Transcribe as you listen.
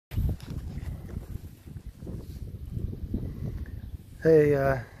Hey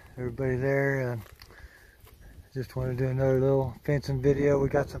everybody there, just want to do another little fencing video. We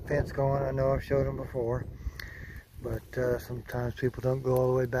got some fence going. I know I've showed them before, but sometimes people don't go all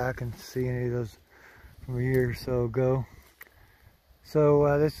the way back and see any of those from a year or so ago.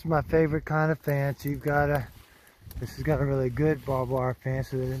 So this is my favorite kind of fence. This has got a really good barbed wire fence,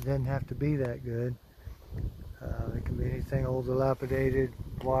 so that it doesn't have to be that good. It can be anything old, dilapidated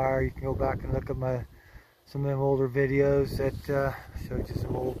wire. You can go back and look at some of them older videos that showed you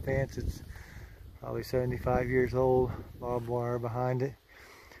some old fence. It's probably 75 years old, barbed wire behind it.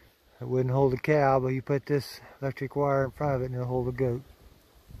 It wouldn't hold a cow, but you put this electric wire in front of it and it'll hold a goat.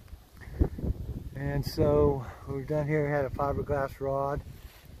 And so what we've done here, we had a fiberglass rod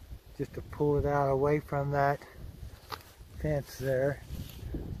just to pull it out away from that fence there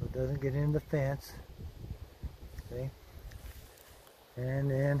so it doesn't get in the fence. See?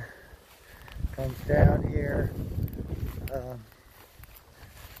 And then comes down here.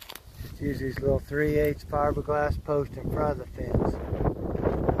 Just use these little 3/8 fiberglass posts in front of the fence.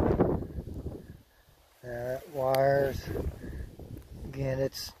 That wires, again,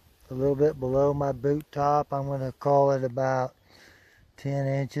 it's a little bit below my boot top. I'm going to call it about 10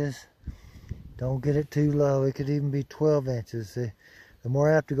 inches. Don't get it too low. It could even be 12 inches. The more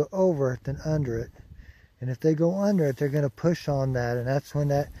I have to go over it than under it. And if they go under it, they're going to push on that, and that's when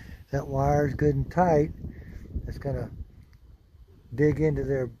that wire is good and tight. It's going to dig into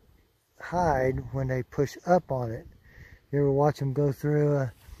their hide when they push up on it. You ever watch them go through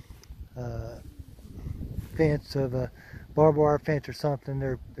a fence of a barbed wire fence or something?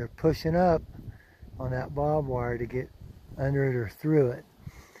 They're pushing up on that barbed wire to get under it or through it.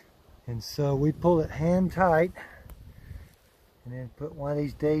 And so we pull it hand tight and then put one of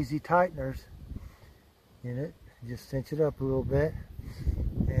these daisy tighteners in it. Just cinch it up a little bit.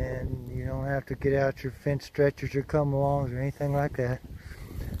 And you don't have to get out your fence stretchers or come alongs or anything like that.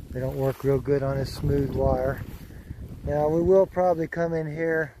 They don't work real good on this smooth wire. Now we will probably come in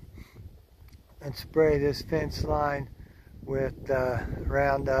here and spray this fence line with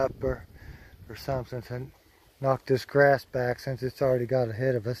Roundup or something to knock this grass back, since it's already got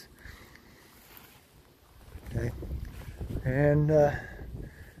ahead of us. Okay, and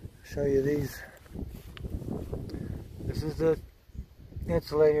show you these. This is the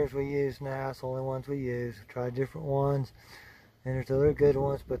insulators we use now. It's the only ones we use. We've tried different ones, and there's other good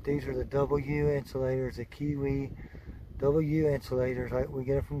ones, but these are the W insulators, the Kiwi W insulators. We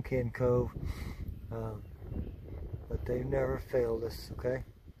get them from Ken Cove, but they've never failed us. Okay,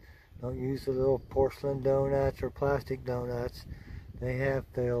 don't use the little porcelain donuts or plastic donuts. They have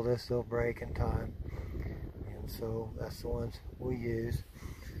failed us. They'll break in time, and so that's the ones we use.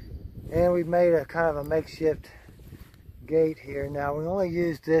 And we've made a kind of a makeshift gate here. Now we only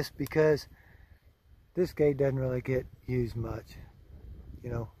use this because this gate doesn't really get used much. You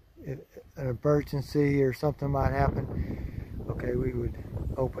know, if an emergency or something might happen, okay, we would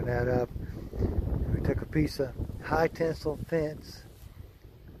open that up. We took a piece of high tensile fence,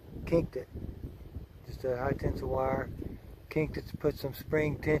 kinked it, just a high tensile wire, kinked it to put some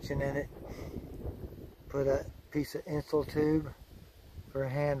spring tension in it, put a piece of insul tube for a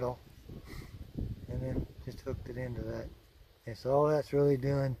handle, and then just hooked it into that. And so all that's really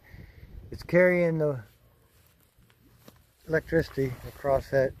doing is carrying the electricity across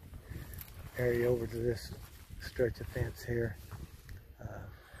that area over to this stretch of fence here.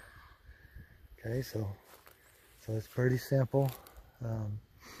 Okay, so it's pretty simple.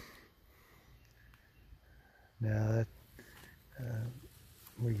 Now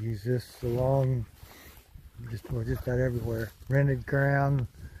we use this along just about everywhere. Rented ground,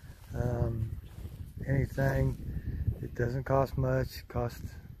 anything. It doesn't cost much. It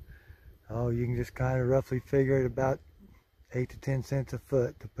costs, you can just kind of roughly figure it about 8 to 10 cents a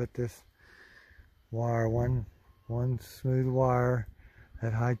foot to put this wire, one smooth wire,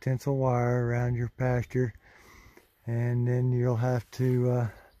 that high tensile wire around your pasture. And then you'll have to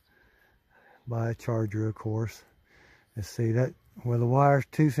buy a charger, of course. Let's see, that, well, the wire's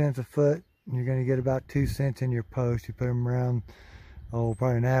 2 cents a foot. You're going to get about 2 cents in your post. You put them around,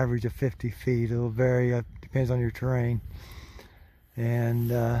 probably an average of 50 feet. It'll vary, depends on your terrain. And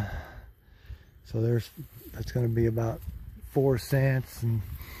so that's going to be about 4 cents, and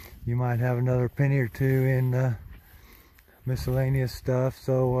you might have another penny or two in miscellaneous stuff.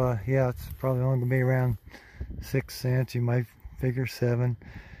 So yeah, it's probably only going to be around 6 cents. You might figure 7, you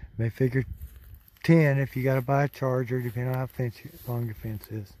may figure 10 if you got to buy a charger, depending on how long your fence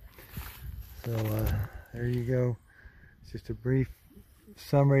is. So there you go. It's just a brief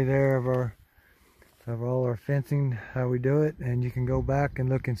summary there of all our fencing, how we do it. And you can go back and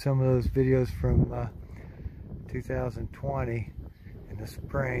look in some of those videos from 2020 the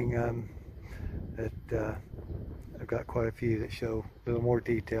spring, I've got quite a few that show a little more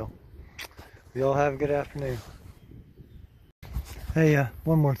detail. You all have a good afternoon. Hey,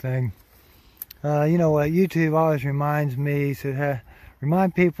 one more thing. You know what? YouTube always reminds me,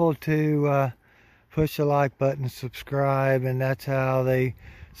 remind people to push the like button, subscribe, and that's how they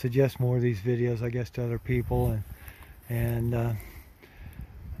suggest more of these videos, I guess, to other people. And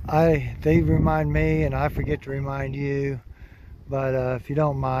they remind me, and I forget to remind you. But if you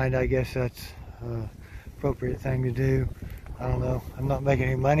don't mind, I guess that's an appropriate thing to do. I don't know. I'm not making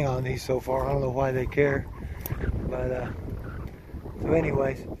any money on these so far. I don't know why they care. But so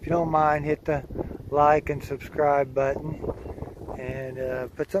anyways, if you don't mind, hit the like and subscribe button.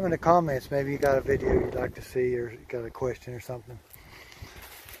 And put some in the comments. Maybe you got a video you'd like to see, or you got a question or something.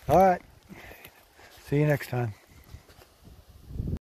 Alright. See you next time.